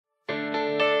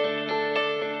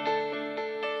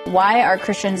Why are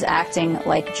Christians acting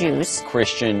like Jews?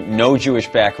 Christian, no Jewish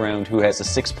background, who has a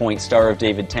 6-point Star of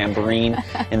David tambourine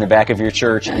in the back of your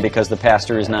church, and because the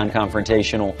pastor is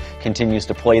non-confrontational, continues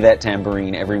to play that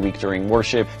tambourine every week during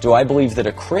worship. Do I believe that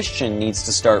a Christian needs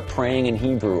to start praying in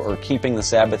Hebrew, or keeping the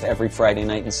Sabbath every Friday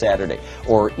night and Saturday,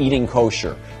 or eating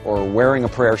kosher, or wearing a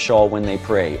prayer shawl when they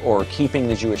pray, or keeping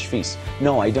the Jewish feasts?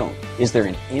 No, I don't. Is there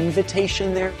an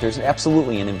invitation there? There's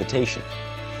absolutely an invitation.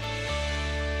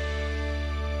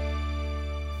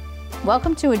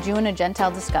 Welcome to A Jew and a Gentile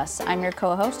Discuss. I'm your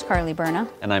co-host, Carly Berna.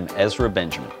 And I'm Ezra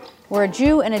Benjamin. We're a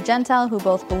Jew and a Gentile who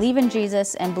both believe in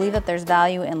Jesus and believe that there's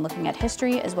value in looking at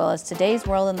history as well as today's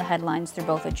world and the headlines through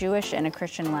both a Jewish and a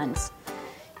Christian lens.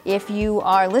 If you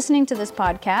are listening to this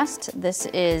podcast, this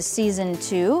is season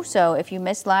 2, so if you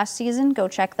missed last season, go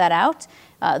check that out.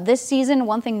 This season,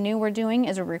 one thing new we're doing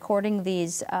is we're recording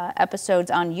these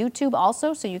episodes on YouTube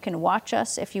also, so you can watch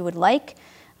us if you would like.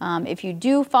 If you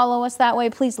do follow us that way,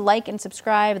 please like and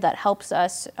subscribe. That helps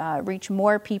us reach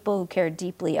more people who care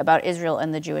deeply about Israel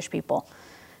and the Jewish people.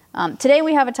 Today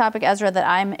we have a topic, Ezra, that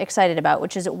I'm excited about,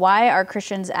 which is why are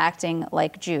Christians acting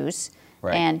like Jews?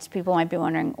 Right. And people might be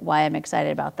wondering why I'm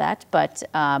excited about that. But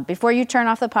before you turn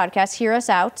off the podcast, hear us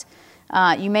out.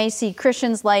 You may see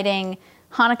Christians lighting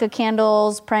Hanukkah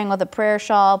candles, praying with a prayer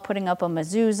shawl, putting up a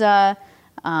mezuzah.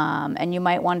 And you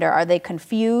might wonder, are they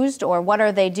confused or what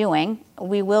are they doing?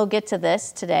 We will get to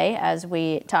this today as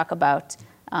we talk about,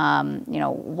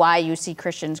 why you see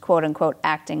Christians, quote unquote,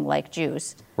 acting like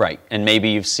Jews. Right, and maybe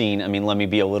you've seen, let me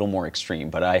be a little more extreme,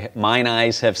 but mine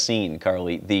eyes have seen,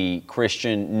 Carly, the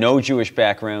Christian, no Jewish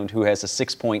background, who has a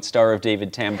 6-point Star of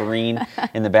David tambourine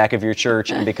in the back of your church,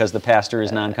 and because the pastor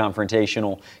is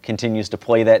non-confrontational, continues to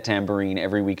play that tambourine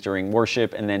every week during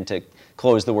worship, and then to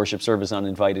close the worship service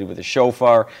uninvited with a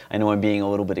shofar. I know I'm being a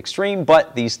little bit extreme,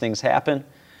 but these things happen.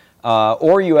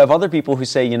 Or you have other people who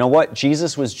say, you know what,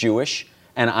 Jesus was Jewish,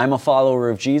 and I'm a follower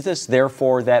of Jesus,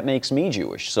 therefore that makes me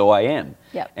Jewish, so I am.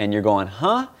 Yep. And you're going,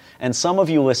 huh? And some of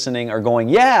you listening are going,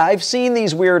 yeah, I've seen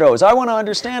these weirdos. I want to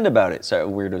understand about it.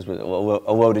 So weirdos was a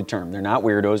loaded term. They're not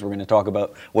weirdos. We're going to talk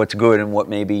about what's good and what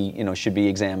maybe should be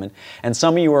examined. And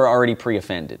some of you are already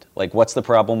pre-offended. Like, what's the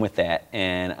problem with that?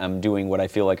 And I'm doing what I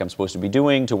feel like I'm supposed to be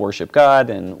doing to worship God,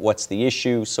 and what's the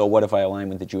issue? So what if I align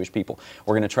with the Jewish people?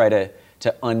 We're going to try to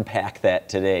unpack that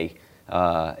today.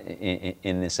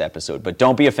 In this episode. But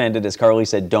don't be offended. As Carly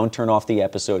said, don't turn off the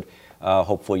episode.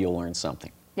 Hopefully you'll learn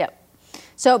something. Yep.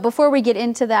 So before we get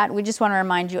into that, we just want to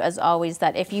remind you, as always,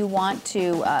 that if you want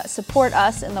to support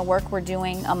us in the work we're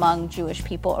doing among Jewish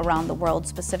people around the world,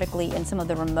 specifically in some of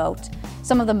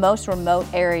the most remote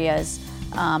areas,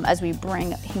 as we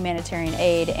bring humanitarian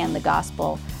aid and the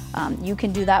gospel, you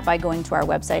can do that by going to our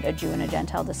website,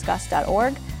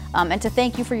 ajewandagentilediscuss.org. And to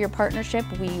thank you for your partnership,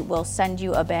 we will send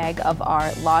you a bag of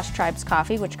our Lost Tribes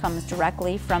coffee, which comes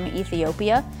directly from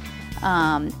Ethiopia.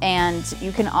 And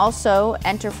you can also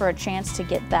enter for a chance to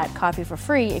get that coffee for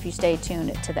free if you stay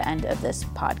tuned to the end of this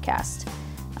podcast.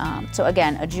 So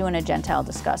again,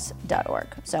 ajewandagentilediscuss.org.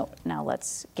 So now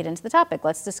let's get into the topic.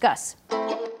 Let's discuss.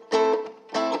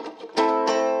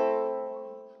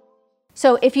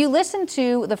 So if you listen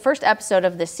to the first episode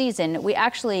of this season, we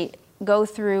actually go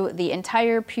through the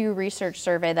entire Pew Research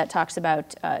survey that talks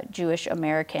about Jewish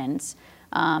Americans.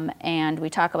 And we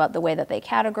talk about the way that they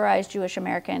categorize Jewish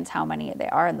Americans, how many they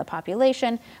are in the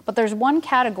population. But there's one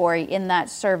category in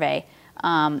that survey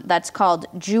that's called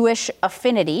Jewish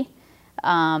affinity.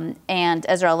 And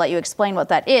Ezra, I'll let you explain what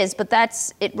that is, but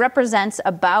it represents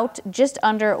about just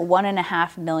under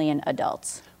 1.5 million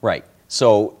adults. Right.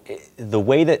 So the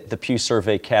way that the Pew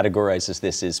survey categorizes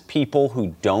this is people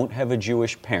who don't have a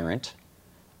Jewish parent,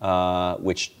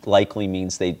 which likely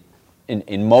means they,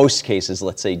 in most cases,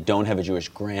 let's say, don't have a Jewish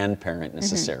grandparent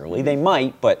necessarily. Mm-hmm. They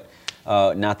might, but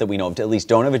not that we know of, at least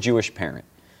don't have a Jewish parent.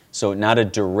 So not a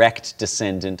direct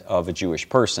descendant of a Jewish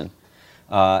person.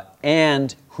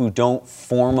 And who don't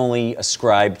formally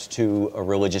ascribe to a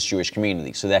religious Jewish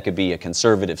community. So that could be a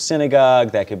conservative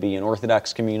synagogue, that could be an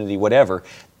Orthodox community, whatever,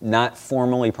 not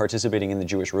formally participating in the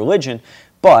Jewish religion,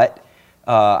 but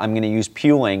I'm going to use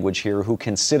Pew language here, who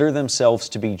consider themselves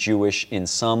to be Jewish in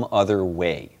some other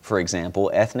way. For example,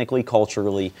 ethnically,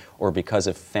 culturally, or because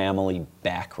of family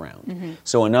background. Mm-hmm.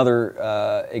 So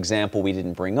another example we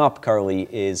didn't bring up, Carly,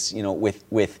 is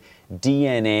with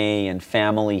DNA and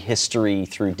family history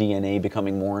through DNA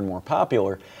becoming more and more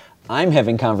popular, I'm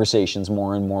having conversations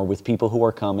more and more with people who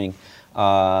are coming,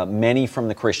 many from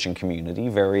the Christian community,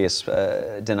 various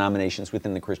denominations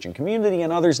within the Christian community,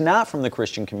 and others not from the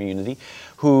Christian community,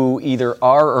 who either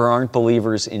are or aren't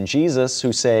believers in Jesus,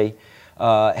 who say,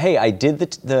 hey, I did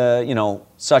the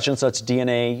such and such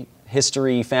DNA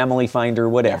history, family finder,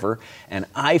 whatever, and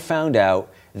I found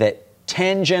out that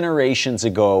 10 generations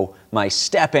ago, my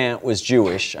step-aunt was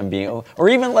Jewish. Or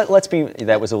even, let's be,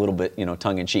 that was a little bit,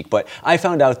 tongue-in-cheek, but I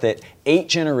found out that 8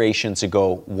 generations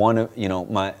ago,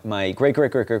 my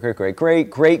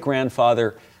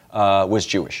great-great-great-great-great-great-grandfather was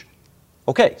Jewish.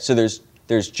 Okay, so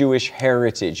there's Jewish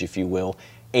heritage, if you will,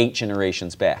 8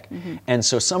 generations back. And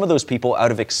so some of those people,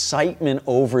 out of excitement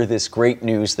over this great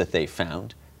news that they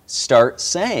found, start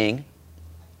saying,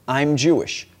 I'm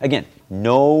Jewish. Again,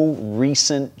 no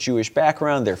recent Jewish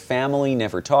background. Their family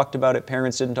never talked about it.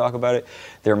 Parents didn't talk about it.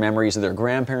 Their memories of their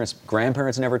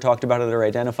grandparents never talked about it or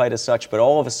identified as such. But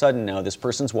all of a sudden now, this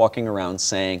person's walking around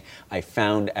saying, I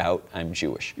found out I'm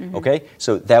Jewish. Okay?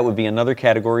 So that would be another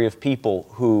category of people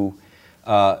who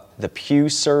the Pew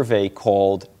survey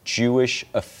called Jewish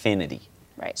affinity.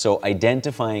 Right. So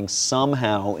identifying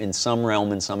somehow in some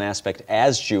realm, in some aspect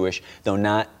as Jewish, though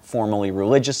not formally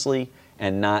religiously,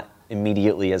 and not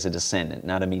immediately as a descendant,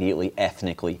 not immediately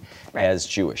ethnically as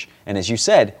Jewish. And as you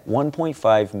said,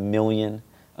 1.5 million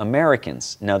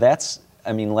Americans. Now that's,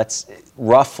 let's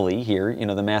roughly here,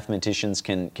 the mathematicians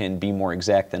can be more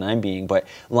exact than I'm being, but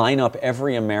line up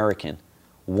every American.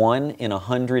 1 in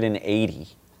 180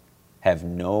 have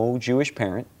no Jewish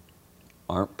parent,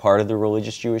 aren't part of the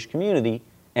religious Jewish community,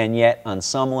 and yet on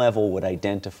some level would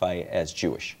identify as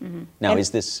Jewish. Now,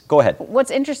 and go ahead.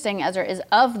 What's interesting, Ezra, is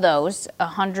of those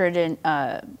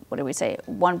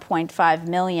 1.5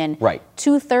 million, right,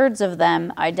 2/3 of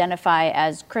them identify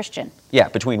as Christian. Yeah,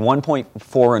 between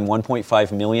 1.4 and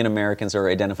 1.5 million Americans are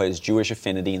identified as Jewish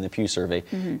affinity in the Pew survey.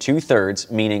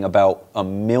 2/3, meaning about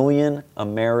 1 million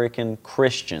American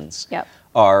Christians,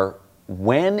 are,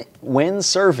 when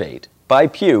surveyed by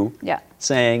Pew,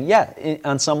 saying,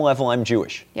 on some level I'm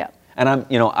Jewish. And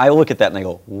I look at that and I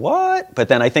go, what? But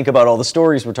then I think about all the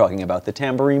stories we're talking about, the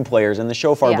tambourine players and the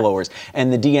shofar blowers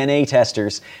and the DNA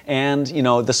testers and,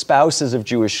 the spouses of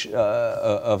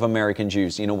of American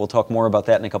Jews. We'll talk more about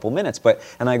that in a couple minutes.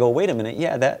 And I go, wait a minute,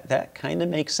 that kind of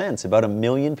makes sense. About 1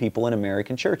 million people in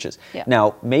American churches.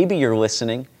 Now, maybe you're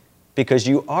listening because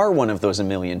you are one of those 1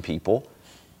 million people.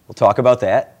 We'll talk about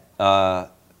that.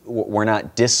 We're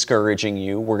not discouraging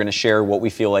you. We're going to share what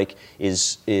we feel like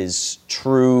is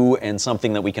true and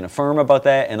something that we can affirm about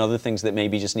that, and other things that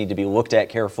maybe just need to be looked at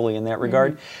carefully in that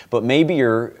regard. But maybe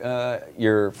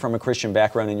you're from a Christian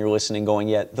background and you're listening going,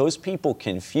 those people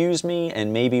confuse me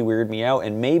and maybe weird me out,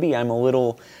 and maybe I'm a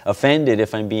little offended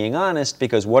if I'm being honest,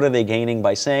 because what are they gaining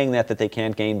by saying that they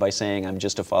can't gain by saying I'm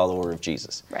just a follower of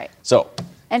Jesus? Right. So.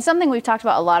 And something we've talked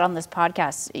about a lot on this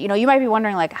podcast, you might be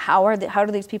wondering, how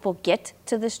do these people get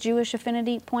to this Jewish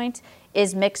affinity point,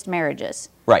 is mixed marriages.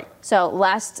 Right. So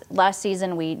last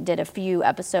season we did a few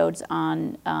episodes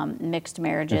on mixed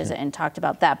marriages and talked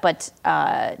about that. But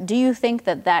do you think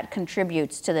that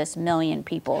contributes to this 1 million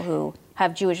people who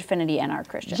have Jewish affinity and are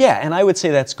Christian? Yeah, and I would say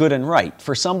that's good and right.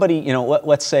 For somebody,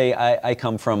 let's say I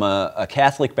come from a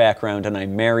Catholic background and I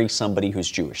marry somebody who's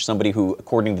Jewish, somebody who,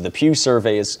 according to the Pew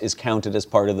survey, is counted as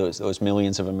part of those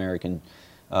millions of American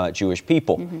Jewish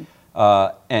people.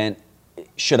 And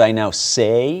should I now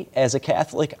say, as a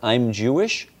Catholic, I'm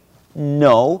Jewish?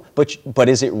 No, but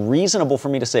is it reasonable for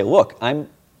me to say, look, I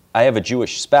have a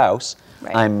Jewish spouse,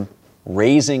 I'm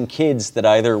raising kids that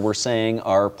either we're saying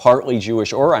are partly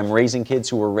Jewish, or I'm raising kids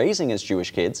who we're raising as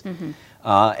Jewish kids.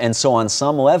 And so on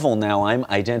some level now I'm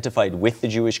identified with the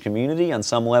Jewish community. On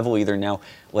some level, either now,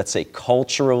 let's say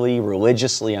culturally,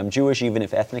 religiously, I'm Jewish, even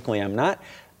if ethnically I'm not.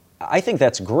 I think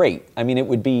that's great. It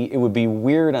would be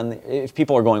weird if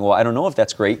people are going, well, I don't know if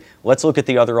that's great. Let's look at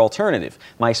the other alternative.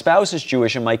 My spouse is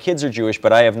Jewish and my kids are Jewish,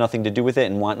 but I have nothing to do with it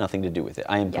and want nothing to do with it.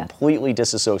 I am completely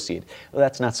disassociated. Well,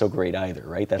 that's not so great either,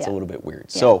 right? That's a little bit weird.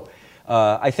 So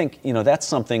I think, that's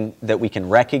something that we can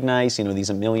recognize, these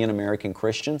 1 million American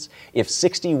Christians. If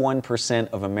 61%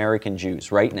 of American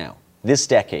Jews right now, this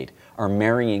decade, are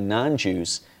marrying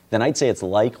non-Jews, then I'd say it's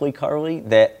likely, Carly,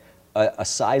 that a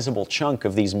sizable chunk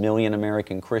of these 1 million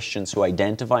American Christians who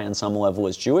identify on some level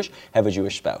as Jewish have a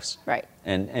Jewish spouse. Right.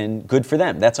 And good for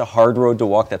them. That's a hard road to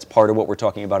walk. That's part of what we're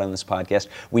talking about on this podcast.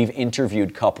 We've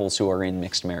interviewed couples who are in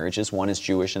mixed marriages. One is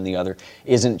Jewish and the other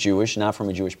isn't Jewish, not from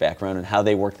a Jewish background, and how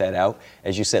they work that out.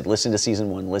 As you said, listen to season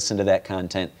 1, listen to that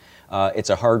content. It's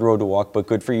a hard road to walk, but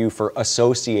good for you for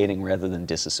associating rather than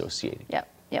disassociating. Yep.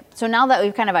 So now that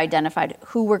we've kind of identified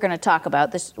who we're going to talk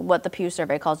about, this what the Pew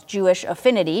survey calls Jewish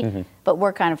affinity, but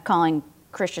we're kind of calling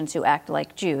Christians who act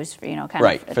like Jews, kind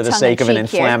of for the sake of an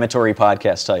inflammatory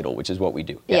podcast title, which is what we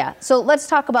do. Yeah. So let's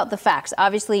talk about the facts.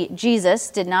 Obviously, Jesus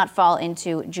did not fall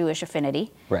into Jewish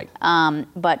affinity. Right.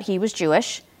 But he was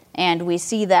Jewish. And we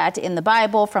see that in the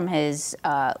Bible from his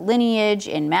lineage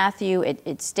in Matthew.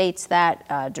 It states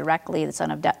that directly, the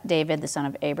son of David, the son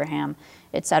of Abraham,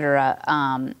 etc.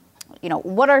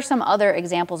 What are some other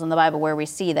examples in the Bible where we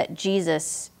see that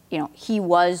Jesus, he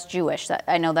was Jewish?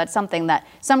 I know that's something that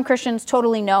some Christians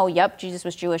totally know, yep, Jesus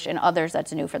was Jewish, and others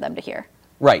that's new for them to hear.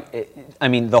 Right. I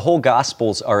mean, the whole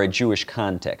Gospels are a Jewish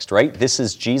context, right? This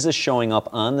is Jesus showing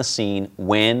up on the scene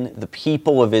when the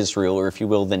people of Israel, or if you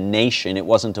will, the nation, it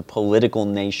wasn't a political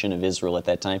nation of Israel at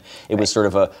that time. It was sort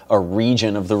of a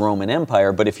region of the Roman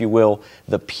Empire, but if you will,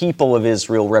 the people of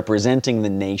Israel representing the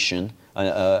nation,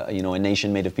 a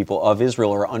nation made of people of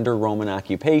Israel, are under Roman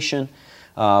occupation.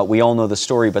 We all know the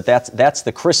story, but that's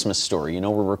the Christmas story.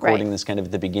 We're recording this kind of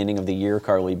at the beginning of the year,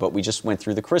 Carly, but we just went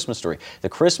through the Christmas story. The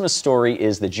Christmas story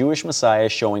is the Jewish Messiah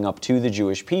showing up to the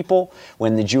Jewish people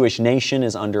when the Jewish nation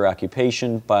is under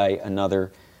occupation by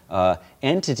another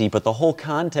entity, but the whole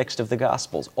context of the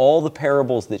Gospels, all the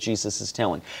parables that Jesus is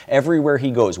telling, everywhere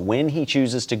he goes, when he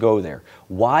chooses to go there,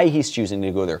 why he's choosing to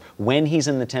go there, when he's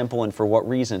in the temple and for what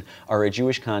reason, are a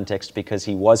Jewish context because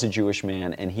he was a Jewish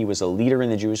man and he was a leader in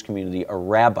the Jewish community, a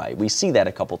rabbi. We see that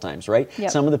a couple times, right?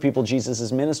 Yep. Some of the people Jesus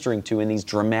is ministering to in these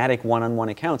dramatic one-on-one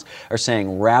accounts are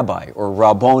saying rabbi or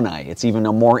rabboni. It's even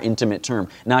a more intimate term.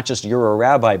 Not just you're a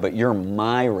rabbi, but you're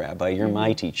my rabbi, you're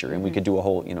my teacher. And we could do a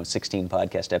whole 16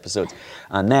 podcast episodes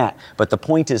on that. But the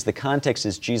point is, the context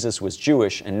is Jesus was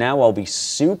Jewish, and now I'll be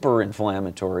super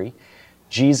inflammatory.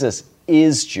 Jesus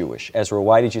is Jewish. Ezra,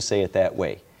 why did you say it that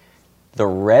way? The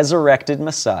resurrected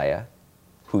Messiah,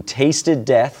 who tasted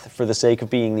death for the sake of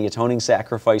being the atoning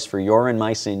sacrifice for your and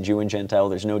my sin, Jew and Gentile,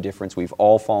 there's no difference. We've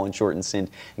all fallen short and sinned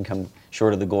and come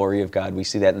short of the glory of God. We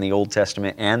see that in the Old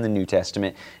Testament and the New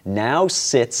Testament. Now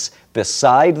sits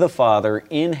beside the Father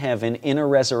in heaven in a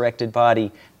resurrected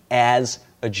body as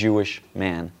a Jewish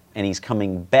man, and he's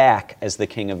coming back as the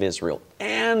King of Israel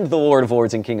and the Lord of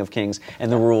Lords and King of Kings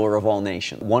and the ruler of all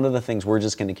nations. One of the things we're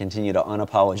just going to continue to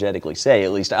unapologetically say,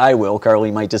 at least I will, Carly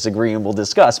might disagree and we'll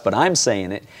discuss, but I'm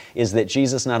saying it, is that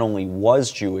Jesus not only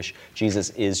was Jewish,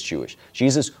 Jesus is Jewish.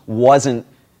 Jesus was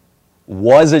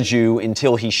a Jew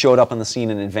until he showed up on the scene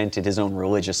and invented his own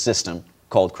religious system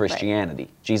called Christianity.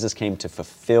 Right. Jesus came to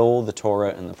fulfill the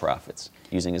Torah and the prophets,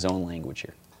 using his own language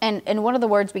here. And one of the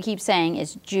words we keep saying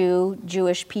is Jew,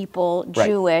 Jewish people,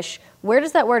 Jewish. Where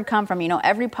does that word come from?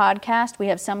 Every podcast we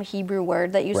have some Hebrew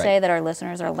word that you say that our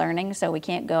listeners are learning, so we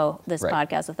can't go this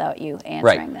podcast without you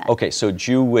answering that. Okay, so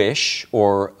Jewish,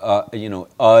 or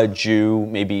a Jew,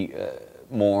 maybe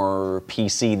more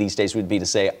PC these days would be to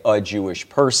say a Jewish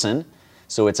person.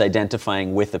 So it's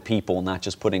identifying with a people, not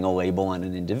just putting a label on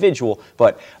an individual,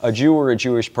 but a Jew or a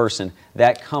Jewish person.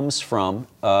 That comes from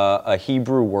a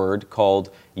Hebrew word called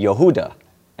Yehuda,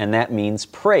 and that means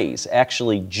praise.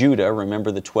 Actually, Judah,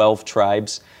 remember the 12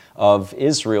 tribes of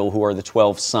Israel, who are the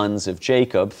 12 sons of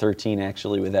Jacob, 13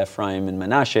 actually with Ephraim and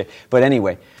Manasseh. But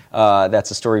anyway,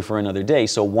 that's a story for another day.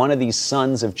 So one of these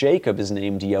sons of Jacob is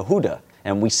named Yehuda,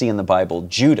 and we see in the Bible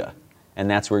Judah. And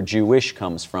that's where Jewish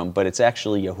comes from, but it's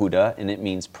actually Yehuda, and it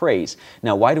means praise.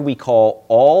 Now, why do we call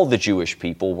all the Jewish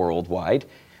people worldwide,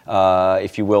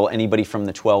 if you will, anybody from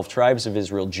the 12 tribes of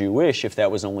Israel Jewish, if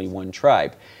that was only one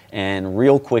tribe? And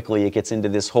real quickly, it gets into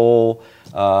this whole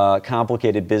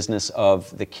complicated business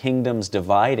of the kingdoms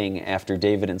dividing after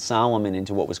David and Solomon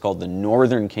into what was called the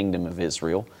northern kingdom of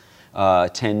Israel,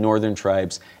 10 northern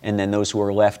tribes, and then those who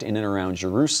were left in and around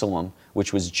Jerusalem,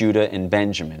 which was Judah and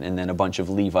Benjamin, and then a bunch of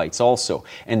Levites also.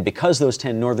 And because those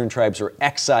 10 northern tribes were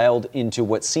exiled into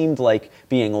what seemed like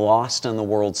being lost on the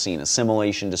world scene,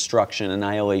 assimilation, destruction,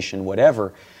 annihilation,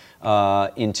 whatever,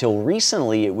 until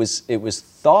recently it was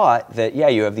thought that,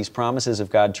 you have these promises of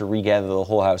God to regather the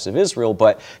whole house of Israel,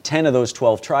 but 10 of those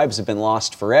 12 tribes have been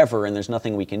lost forever and there's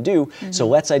nothing we can do. Mm-hmm. So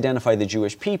let's identify the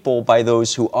Jewish people by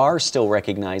those who are still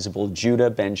recognizable: Judah,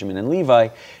 Benjamin, and Levi.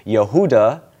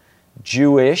 Yehuda,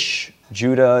 Jewish,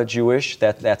 Judah, Jewish,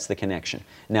 that's the connection.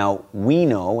 Now, we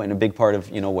know, and a big part of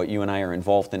what you and I are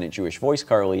involved in at Jewish Voice,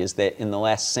 Carly, is that in the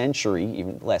last century,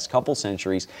 even the last couple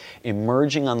centuries,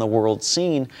 emerging on the world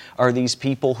scene are these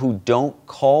people who don't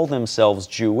call themselves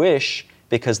Jewish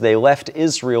because they left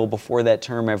Israel before that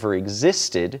term ever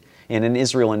existed. And in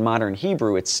Israel, in modern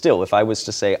Hebrew, it's still, if I was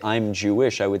to say I'm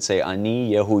Jewish, I would say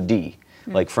Ani Yehudi,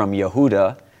 like from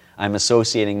Yehuda. I'm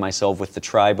associating myself with the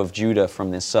tribe of Judah from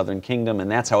this southern kingdom,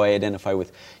 and that's how I identify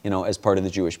with, as part of the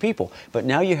Jewish people. But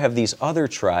now you have these other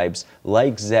tribes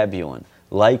like Zebulun,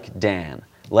 like Dan,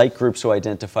 like groups who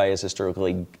identify as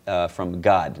historically from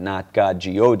Gad, not God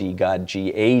G-O-D, God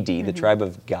G-A-D, the tribe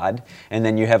of Gad. And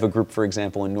then you have a group, for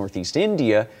example, in northeast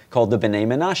India called the B'nai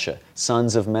Menashe,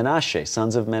 sons of Menashe,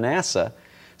 sons of Manasseh.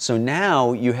 So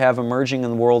now you have emerging in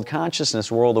the world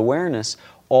consciousness, world awareness,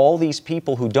 all these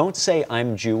people who don't say,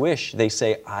 I'm Jewish, they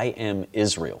say, I am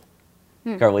Israel.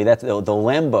 Carly, that's the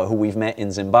Lemba who we've met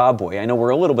in Zimbabwe. I know we're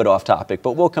a little bit off topic,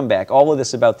 but we'll come back. All of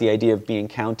this about the idea of being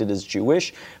counted as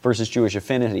Jewish versus Jewish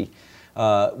affinity.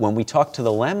 When we talk to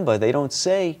the Lemba, they don't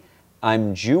say,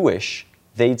 I'm Jewish.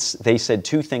 They said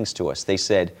two things to us. They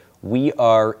said, we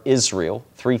are Israel,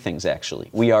 three things actually.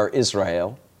 We are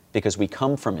Israel because we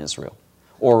come from Israel.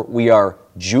 Or we are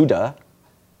Judah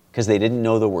because they didn't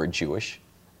know the word Jewish.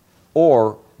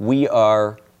 Or we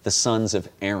are the sons of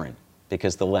Aaron,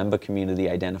 because the Lemba community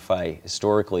identify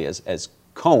historically as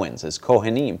Cohens, as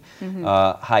Kohanim,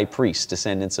 high priests,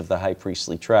 descendants of the high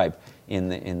priestly tribe in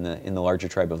the larger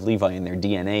tribe of Levi, and their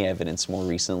DNA evidence more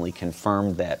recently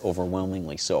confirmed that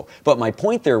overwhelmingly so. But my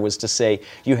point there was to say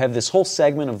you have this whole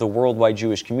segment of the worldwide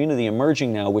Jewish community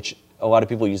emerging now, which a lot of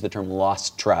people use the term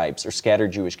lost tribes or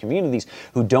scattered Jewish communities,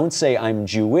 who don't say I'm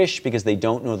Jewish because they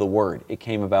don't know the word. It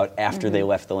came about after they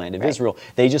left the land of Israel.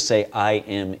 They just say I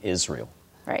am Israel.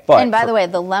 Right. But and by the way,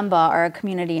 the Lemba are a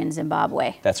community in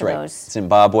Zimbabwe. That's right.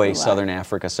 Zimbabwe, Southern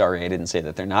Africa. Sorry, I didn't say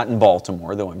that. They're not in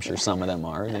Baltimore, though I'm sure some of them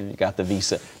are. You got the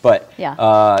visa. But yeah,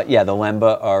 the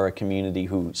Lemba are a community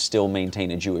who still maintain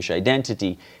a Jewish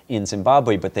identity in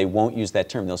Zimbabwe, but they won't use that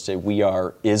term. They'll say, we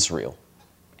are Israel.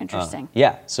 Interesting.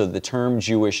 Yeah, so the term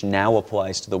Jewish now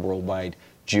applies to the worldwide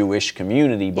Jewish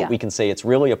community, but we can say it's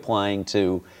really applying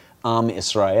to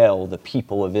Israel, the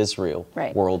people of Israel,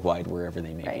 worldwide, wherever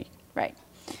they may be. Right.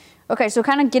 Okay, so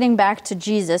kind of getting back to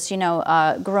Jesus, you know,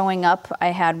 growing up, I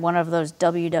had one of those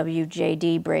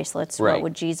WWJD bracelets, What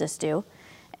Would Jesus Do?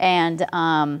 And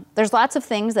there's lots of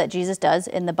things that Jesus does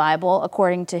in the Bible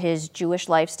according to his Jewish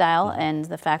lifestyle and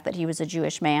the fact that he was a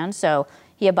Jewish man. So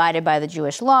he abided by the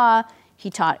Jewish law, he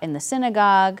taught in the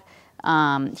synagogue,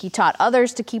 he taught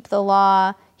others to keep the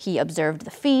law, he observed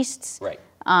the feasts.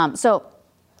 So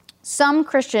some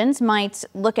Christians might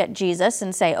look at Jesus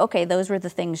and say, okay, those were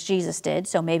the things Jesus did,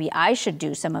 so maybe I should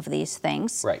do some of these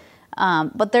things.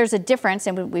 But there's a difference,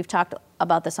 and we've talked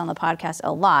about this on the podcast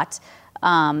a lot,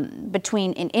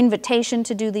 between an invitation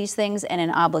to do these things and an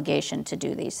obligation to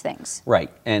do these things.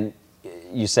 And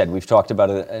you said we've talked about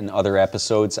it in other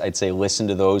episodes. I'd say listen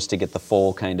to those to get the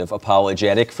full kind of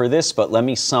apologetic for this, but let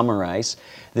me summarize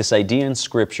this idea in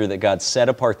Scripture that God set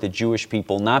apart the Jewish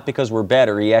people not because we're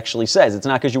better. He actually says it's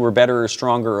not because you were better or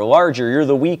stronger or larger. You're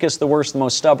the weakest, the worst, the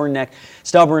most stubborn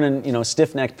and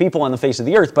stiff-necked people on the face of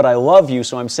the earth, but I love you,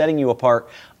 so I'm setting you apart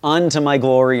unto my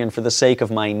glory and for the sake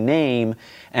of my name,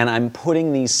 and I'm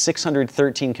putting these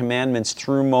 613 commandments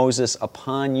through Moses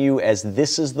upon you as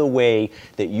this is the way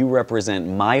that you represent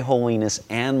my holiness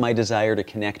and my desire to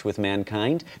connect with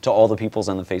mankind, to all the peoples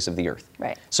on the face of the earth.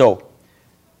 So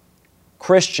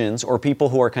Christians, or people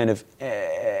who are kind of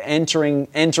entering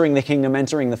the kingdom,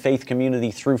 entering the faith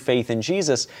community through faith in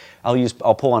Jesus,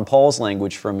 I'll pull on Paul's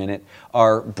language for a minute,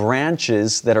 are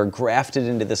branches that are grafted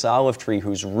into this olive tree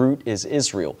whose root is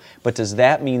Israel. But does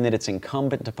that mean that it's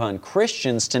incumbent upon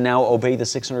Christians to now obey the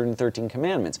 613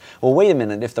 commandments? Well, wait a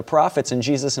minute. If the prophets and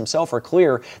Jesus himself are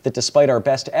clear that despite our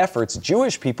best efforts,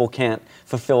 Jewish people can't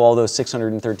fulfill all those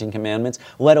 613 commandments,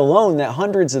 let alone that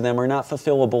hundreds of them are not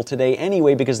fulfillable today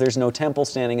anyway because there's no temple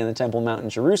standing in the Temple Mount in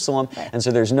Jerusalem, and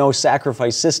so there's no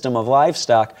sacrifice system of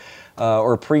livestock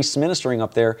or priests ministering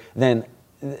up there, then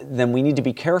we need to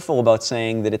be careful about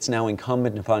saying that it's now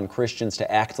incumbent upon Christians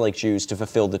to act like Jews, to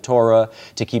fulfill the Torah,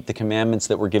 to keep the commandments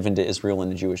that were given to Israel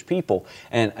and the Jewish people.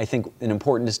 And I think an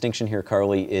important distinction here,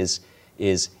 Carly, is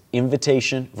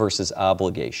invitation versus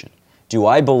obligation. Do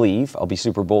I believe, I'll be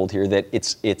super bold here, that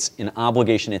it's an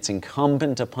obligation, it's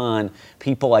incumbent upon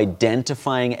people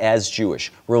identifying as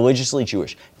Jewish, religiously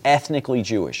Jewish, ethnically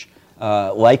Jewish,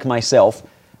 like myself,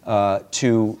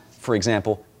 to, for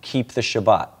example, keep the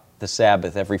Shabbat, the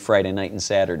Sabbath, every Friday night and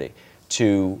Saturday,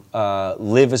 to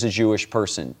live as a Jewish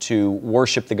person, to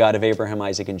worship the God of Abraham,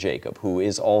 Isaac, and Jacob, who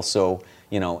is also,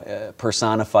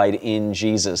 personified in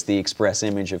Jesus, the express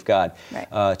image of God.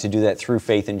 To do that through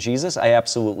faith in Jesus, I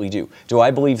absolutely do. Do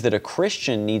I believe that a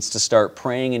Christian needs to start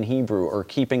praying in Hebrew or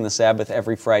keeping the Sabbath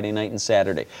every Friday night and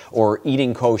Saturday, or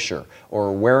eating kosher,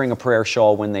 or wearing a prayer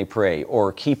shawl when they pray,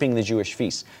 or keeping the Jewish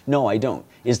feasts? No, I don't.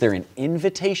 Is there an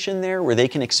invitation there where they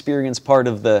can experience part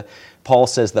of Paul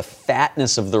says, the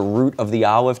fatness of the root of the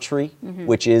olive tree,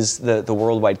 which is the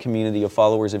worldwide community of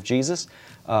followers of Jesus,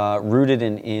 rooted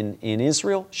in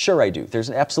Israel? Sure, I do. There's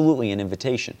absolutely an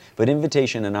invitation. But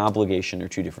invitation and obligation are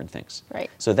two different things.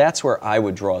 So that's where I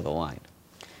would draw the line.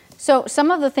 So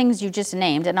some of the things you just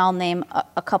named, and I'll name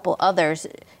a couple others,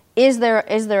 is there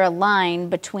a line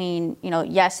between,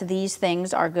 yes, these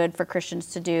things are good for Christians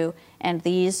to do, and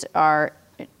these are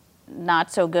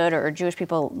not so good, or Jewish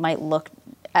people might look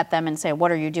at them and say,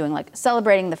 what are you doing? Like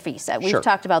celebrating the feast. We've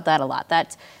talked about that a lot.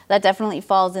 That definitely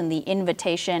falls in the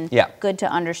invitation. Yeah. Good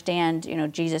to understand,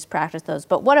 Jesus practiced those.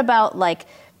 But what about like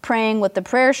praying with the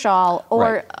prayer shawl,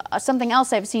 or something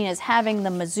else I've seen is having the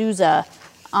mezuzah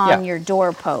on your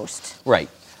doorpost? Right.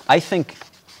 I think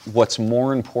what's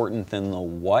more important than the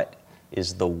what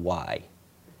is the why.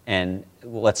 And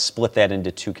let's split that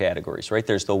into two categories, right?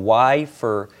 There's the why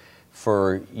for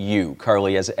you,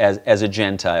 Carly, as a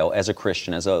Gentile, as a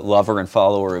Christian, as a lover and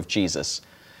follower of Jesus.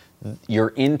 Your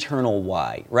internal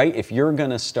why, right? If you're going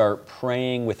to start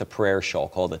praying with a prayer shawl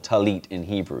called a talit in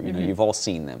Hebrew, you've all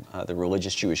seen them. The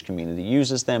religious Jewish community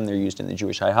uses them. They're used in the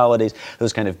Jewish high holidays.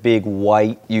 Those kind of big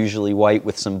white, usually white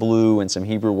with some blue and some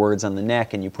Hebrew words on the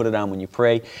neck, and you put it on when you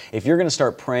pray. If you're going to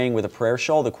start praying with a prayer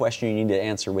shawl, the question you need to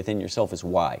answer within yourself is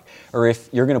why. Or if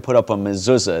you're going to put up a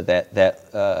mezuzah,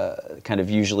 that kind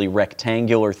of usually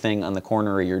rectangular thing on the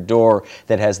corner of your door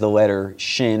that has the letter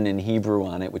Shin in Hebrew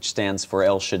on it, which stands for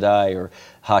El Shaddai, or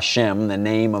Hashem, the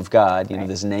name of God,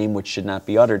 this name which should not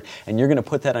be uttered, and you're going to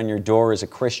put that on your door as a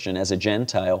Christian, as a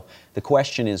Gentile, the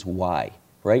question is why,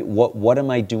 right? What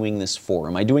am I doing this for?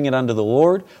 Am I doing it unto the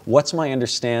Lord? What's my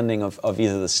understanding of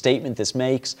either the statement this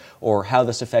makes, or how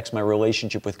this affects my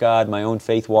relationship with God, my own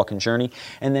faith walk and journey?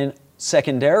 And then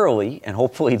secondarily, and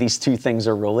hopefully these two things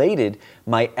are related,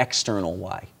 my external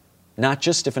why. Not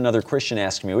just if another Christian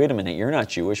asks me, wait a minute, you're not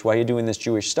Jewish, why are you doing this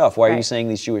Jewish stuff? Why are you saying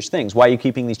these Jewish things? Why are you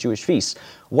keeping these Jewish feasts?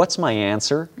 What's my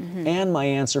answer? And my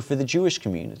answer for the Jewish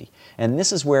community. And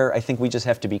this is where I think we just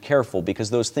have to be careful, because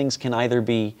those things can either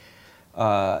be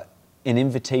an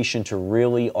invitation to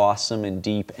really awesome and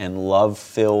deep and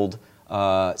love-filled,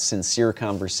 sincere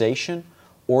conversation,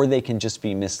 or they can just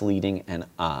be misleading and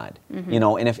odd.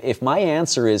 And if my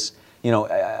answer is,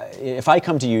 if I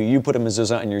come to you, you put a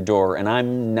mezuzah on your door, and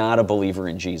I'm not a believer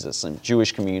in Jesus and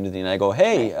Jewish community, and I go,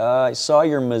 hey, I saw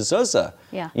your mezuzah,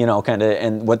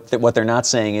 and what they're not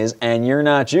saying is, and you're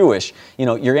not Jewish,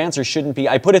 your answer shouldn't be,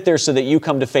 I put it there so that you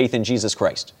come to faith in Jesus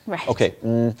Christ. Right. Okay,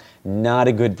 not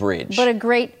a good bridge. But a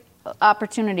great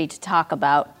opportunity to talk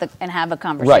about and have a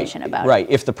conversation about it. Right.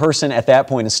 If the person at that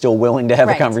point is still willing to have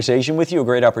a conversation with you, a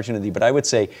great opportunity. But I would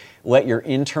say let your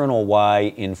internal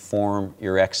why inform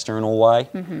your external why.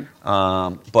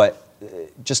 But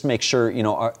just make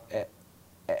sure,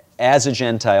 as a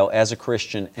Gentile, as a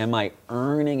Christian, am I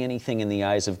earning anything in the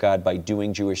eyes of God by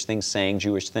doing Jewish things, saying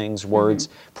Jewish things, words,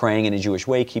 praying in a Jewish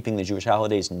way, keeping the Jewish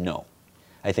holidays? No.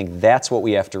 I think that's what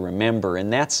we have to remember.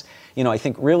 And that's, I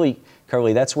think really,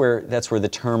 Carly, that's where the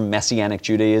term Messianic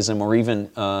Judaism, or even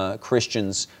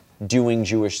Christians doing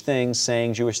Jewish things,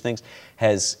 saying Jewish things,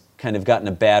 has kind of gotten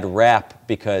a bad rap,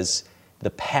 because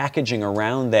the packaging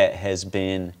around that has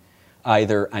been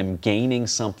either I'm gaining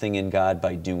something in God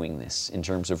by doing this in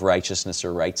terms of righteousness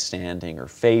or right standing or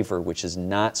favor, which is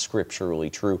not scripturally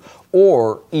true,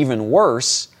 or even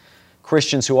worse,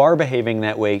 Christians who are behaving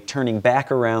that way turning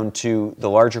back around to the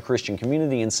larger Christian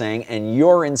community and saying, and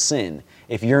you're in sin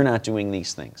if you're not doing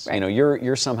these things. Right.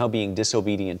 You're somehow being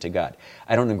disobedient to God.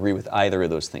 I don't agree with either of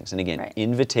those things. And again,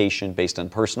 invitation based on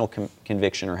personal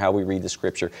conviction or how we read the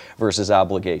Scripture versus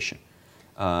obligation.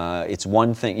 It's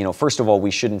one thing, first of all,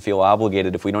 we shouldn't feel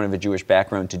obligated if we don't have a Jewish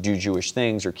background to do Jewish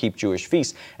things or keep Jewish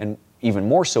feasts. And even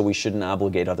more so, we shouldn't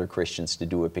obligate other Christians to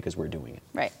do it because we're doing it.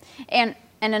 Right.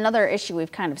 And another issue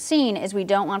we've kind of seen is we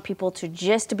don't want people to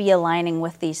just be aligning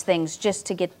with these things just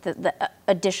to get the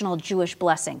additional Jewish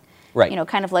blessing. Right.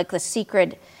 Kind of like the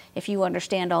secret, if you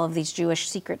understand all of these Jewish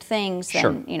secret things,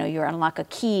 then, you unlock a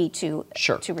key to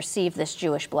receive this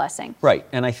Jewish blessing. Right.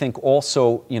 And I think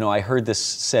also, I heard this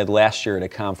said last year at a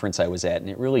conference I was at, and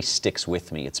it really sticks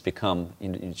with me. It's become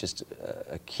just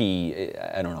a key.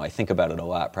 I don't know, I think about it a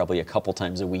lot, probably a couple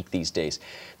times a week these days.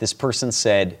 This person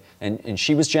said, and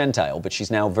she was Gentile, but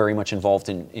she's now very much involved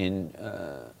in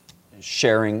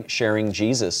sharing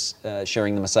Jesus,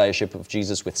 sharing the messiahship of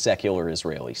Jesus with secular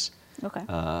Israelis. Okay.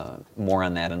 More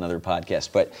on that another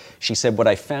podcast. But she said, what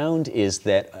I found is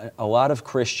that a lot of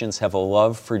Christians have a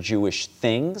love for Jewish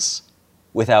things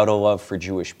without a love for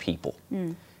Jewish people.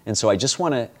 And so I just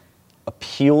want to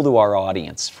appeal to our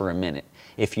audience for a minute.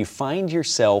 If you find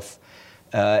yourself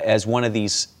as one of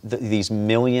these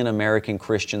million American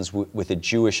Christians with a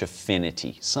Jewish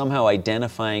affinity, somehow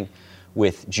identifying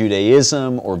with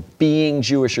Judaism or being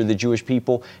Jewish or the Jewish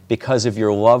people because of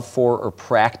your love for or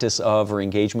practice of or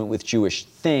engagement with Jewish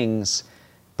things,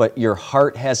 but your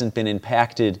heart hasn't been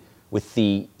impacted with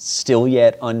the still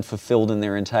yet unfulfilled in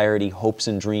their entirety hopes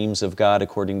and dreams of God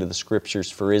according to the scriptures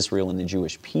for Israel and the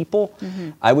Jewish people,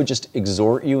 I would just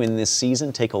exhort you in this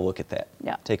season, take a look at that.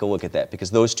 Yeah. Take a look at that, because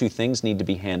those two things need to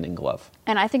be hand in glove.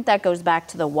 And I think that goes back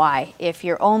to the why. If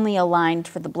you're only aligned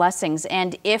for the blessings,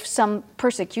 and if some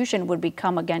persecution would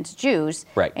become against Jews,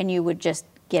 right, and you would just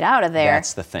get out of there.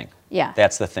 That's the thing. Yeah.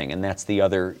 That's the thing. And that's the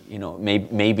other,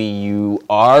 maybe you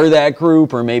are that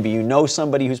group, or maybe you know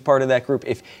somebody who's part of that group.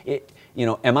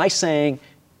 Am I saying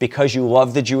because you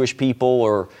love the Jewish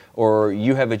people, or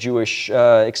you have a Jewish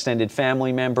extended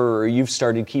family member, or you've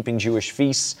started keeping Jewish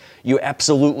feasts, you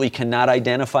absolutely cannot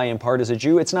identify in part as a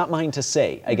Jew? It's not mine to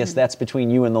say. I guess that's between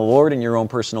you and the Lord and your own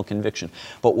personal conviction.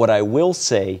 But what I will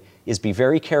say is be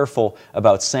very careful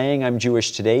about saying I'm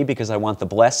Jewish today because I want the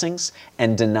blessings,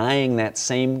 and denying that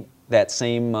same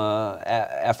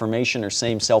affirmation or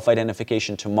same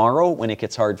self-identification tomorrow when it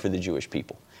gets hard for the Jewish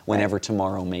people, whenever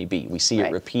tomorrow may be. We see it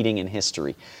repeating in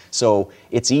history. So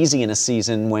it's easy in a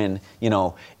season when,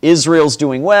 Israel's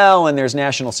doing well and there's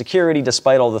national security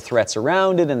despite all the threats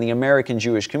around it, and the American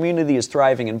Jewish community is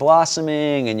thriving and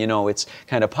blossoming, and, it's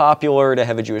kind of popular to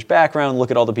have a Jewish background.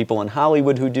 Look at all the people in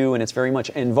Hollywood who do, and it's very much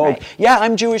in vogue. Right. Yeah,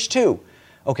 I'm Jewish too.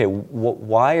 Okay,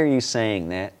 why are you saying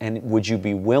that? And would you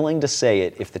be willing to say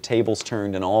it if the tables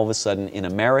turned and all of a sudden in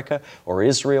America or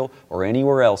Israel or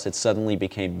anywhere else it suddenly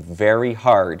became very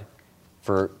hard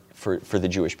for the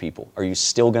Jewish people? Are you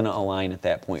still going to align at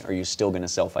that point? Are you still going to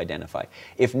self-identify?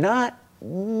 If not,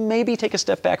 maybe take a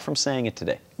step back from saying it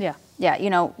today. Yeah.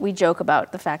 Yeah, we joke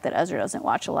about the fact that Ezra doesn't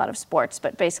watch a lot of sports,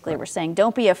 but basically we're saying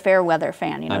don't be a fair weather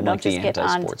fan. I'm don't like just get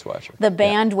on watcher. The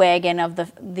bandwagon of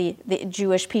the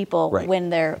Jewish people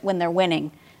when they're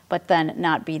winning, but then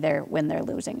not be there when they're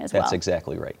losing as well. That's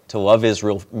exactly right. To love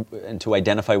Israel and to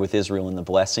identify with Israel in the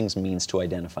blessings means to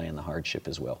identify in the hardship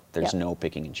as well. There's no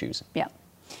picking and choosing. Yeah.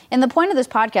 And the point of this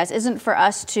podcast isn't for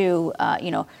us to,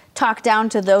 talk down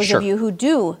to those of you who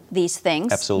do these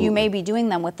things. Absolutely. You may be doing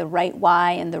them with the right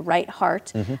why and the right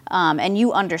heart, and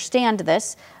you understand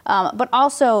this. But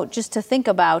also just to think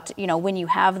about, when you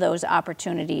have those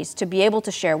opportunities to be able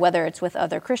to share, whether it's with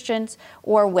other Christians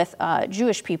or with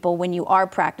Jewish people, when you are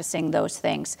practicing those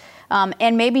things.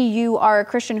 And maybe you are a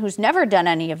Christian who's never done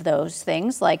any of those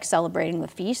things, like celebrating the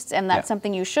feasts, and that's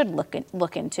something you should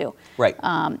look into. Right.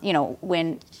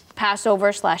 When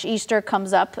Passover/Easter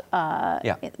comes up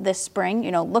this spring,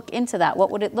 look into that. What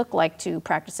would it look like to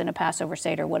practice in a Passover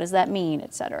Seder? What does that mean,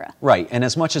 et cetera? Right. And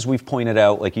as much as we've pointed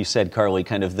out, like you said, Carly,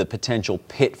 kind of the potential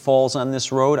pitfalls on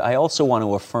this road, I also want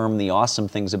to affirm the awesome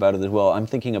things about it as well. I'm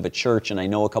thinking of a church, and I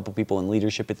know a couple people in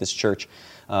leadership at this church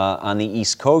on the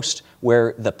East Coast,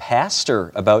 where the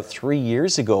pastor about 3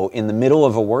 years ago, in the middle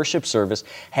of a worship service,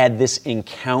 had this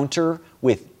encounter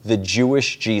with the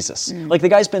Jewish Jesus. Like, the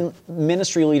guy's been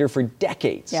ministry leader for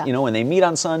decades, and they meet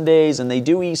on Sundays and they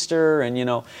do Easter and,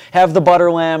 have the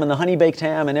butter lamb and the honey baked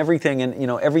ham and everything, and,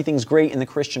 everything's great in the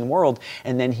Christian world.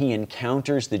 And then he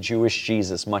encounters the Jewish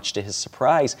Jesus, much to his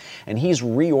surprise. And he's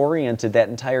reoriented that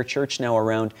entire church now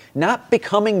around not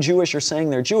becoming Jewish or saying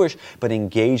they're Jewish, but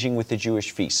engaging with the Jewish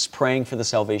feasts, praying for the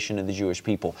salvation of the Jewish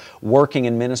people, working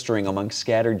and ministering among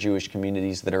scattered Jewish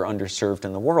communities that are underserved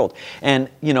in the world. And,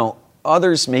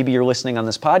 others, maybe you're listening on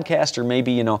this podcast, or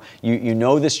maybe, you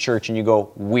know this church and you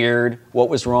go, weird, what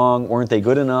was wrong? Weren't they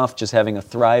good enough? Just having a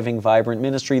thriving, vibrant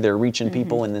ministry. They're reaching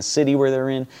people in the city where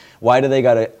they're in. Why do they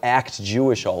got to act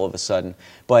Jewish all of a sudden?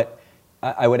 But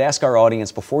I would ask our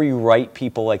audience, before you write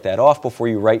people like that off, before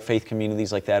you write faith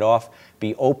communities like that off,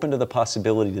 be open to the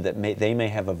possibility that they may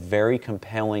have a very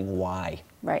compelling why.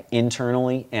 Right.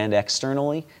 Internally and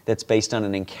externally, that's based on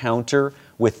an encounter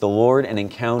with the Lord, an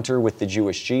encounter with the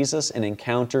Jewish Jesus, an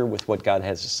encounter with what God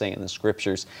has to say in the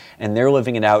Scriptures. And they're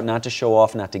living it out, not to show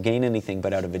off, not to gain anything,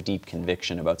 but out of a deep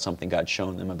conviction about something God's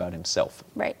shown them about Himself.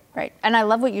 Right, right. And I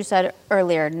love what you said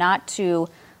earlier, not to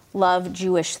love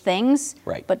Jewish things,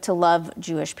 but to love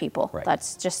Jewish people. Right.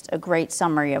 That's just a great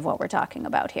summary of what we're talking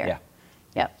about here. Yeah.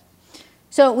 Yep.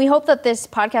 So we hope that this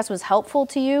podcast was helpful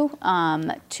to you.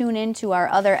 Tune into our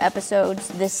other episodes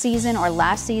this season or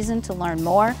last season to learn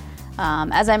more.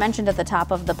 As I mentioned at the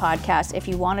top of the podcast, if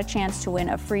you want a chance to win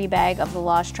a free bag of the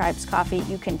Lost Tribes coffee,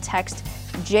 you can text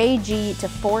JG to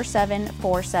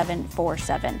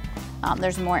 474747.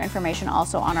 There's more information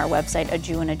also on our website,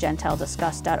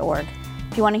 ajewandagentilediscuss.org.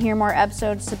 If you want to hear more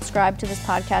episodes, subscribe to this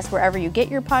podcast wherever you get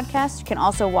your podcasts. You can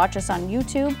also watch us on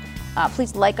YouTube.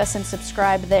 Please like us and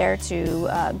subscribe there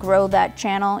to grow that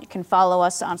channel. You can follow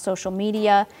us on social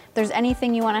media. If there's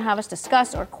anything you want to have us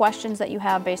discuss or questions that you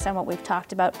have based on what we've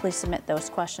talked about, please submit those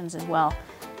questions as well.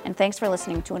 And thanks for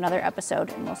listening to another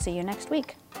episode, and we'll see you next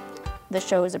week. The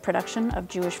show is a production of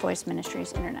Jewish Voice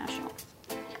Ministries International.